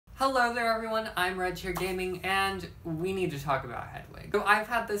Hello there everyone, I'm Red Chair Gaming, and we need to talk about Hedwig. So I've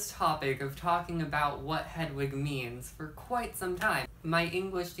had this topic of talking about what Hedwig means for quite some time. My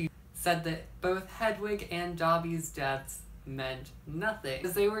English teacher said that both Hedwig and Dobby's deaths meant nothing,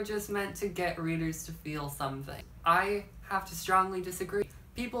 because they were just meant to get readers to feel something. I have to strongly disagree.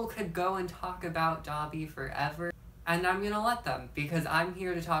 People could go and talk about Dobby forever, and I'm gonna let them, because I'm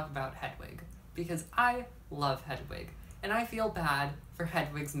here to talk about Hedwig. Because I love Hedwig. And I feel bad for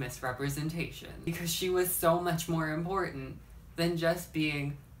Hedwig's misrepresentation, because she was so much more important than just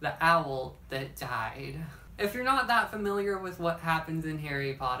being the owl that died. If you're not that familiar with what happens in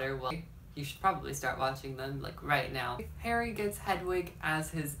Harry Potter, well, you should probably start watching them, like, right now. Harry gets Hedwig as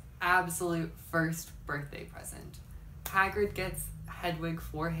his absolute first birthday present. Hagrid gets Hedwig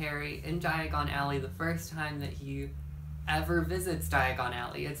for Harry in Diagon Alley the first time that he ever visits Diagon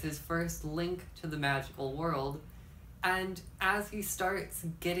Alley. It's his first link to the magical world. And as he starts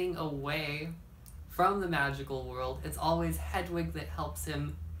getting away from the magical world, it's always Hedwig that helps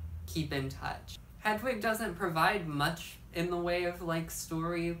him keep in touch. Hedwig doesn't provide much in the way of, like,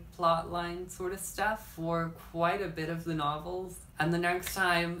 story plotline sort of stuff for quite a bit of the novels. And the next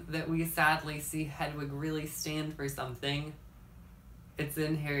time that we sadly see Hedwig really stand for something, it's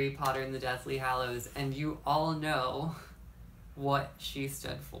in Harry Potter and the Deathly Hallows, and you all know what she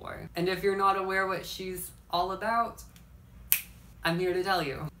stood for. And if you're not aware what she's all about, I'm here to tell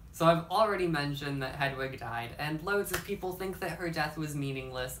you. So I've already mentioned that Hedwig died, and loads of people think that her death was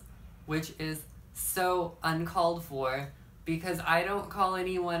meaningless, which is so uncalled for, because I don't call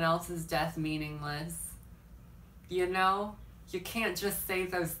anyone else's death meaningless. You know? You can't just say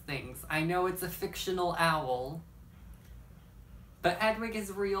those things. I know it's a fictional owl, but Hedwig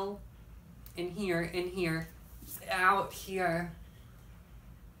is real. In here, out here.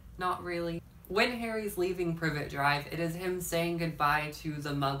 Not really. When Harry's leaving Privet Drive, it is him saying goodbye to the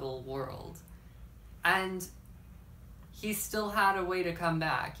Muggle world. And he still had a way to come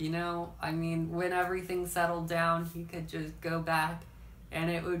back, you know? I mean, when everything settled down, he could just go back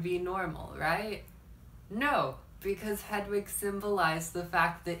and it would be normal, right? No, because Hedwig symbolized the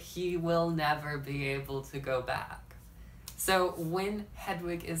fact that he will never be able to go back. So when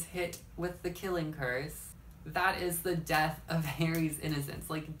Hedwig is hit with the killing curse, that is the death of Harry's innocence.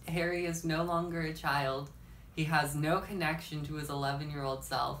 Like, Harry is no longer a child. He has no connection to his 11-year-old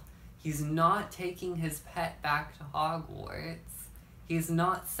self. He's not taking his pet back to Hogwarts. He's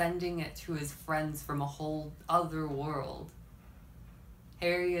not sending it to his friends from a whole other world.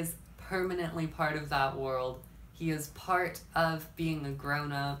 Harry is permanently part of that world. He is part of being a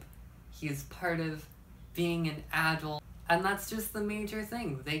grown-up. He is part of being an adult. And that's just the major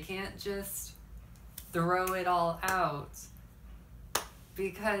thing. They can't just throw it all out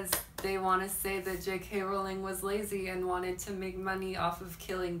because they want to say that J.K. Rowling was lazy and wanted to make money off of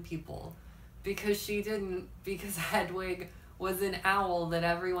killing people. Because she didn't, because Hedwig was an owl that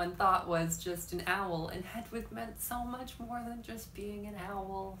everyone thought was just an owl, and Hedwig meant so much more than just being an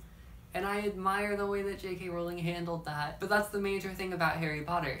owl. And I admire the way that J.K. Rowling handled that. But that's the major thing about Harry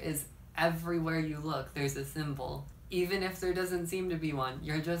Potter, is everywhere you look there's a symbol. Even if there doesn't seem to be one,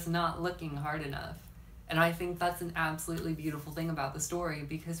 you're just not looking hard enough. And I think that's an absolutely beautiful thing about the story,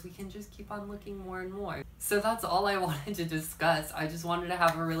 because we can just keep on looking more and more. So that's all I wanted to discuss. I just wanted to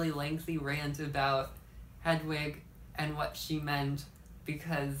have a really lengthy rant about Hedwig and what she meant,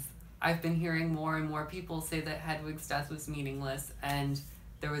 because I've been hearing more and more people say that Hedwig's death was meaningless, and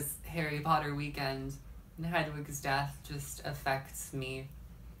there was Harry Potter weekend, and Hedwig's death just affects me.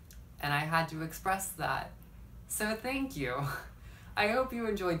 And I had to express that. So thank you. I hope you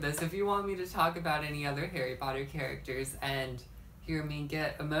enjoyed this. If you want me to talk about any other Harry Potter characters and hear me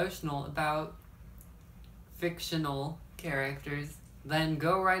get emotional about fictional characters, then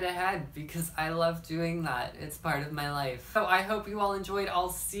go right ahead, because I love doing that. It's part of my life. So I hope you all enjoyed. I'll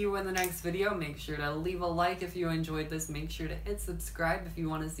see you in the next video. Make sure to leave a like if you enjoyed this. Make sure to hit subscribe if you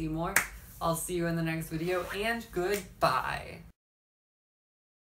want to see more. I'll see you in the next video, and goodbye.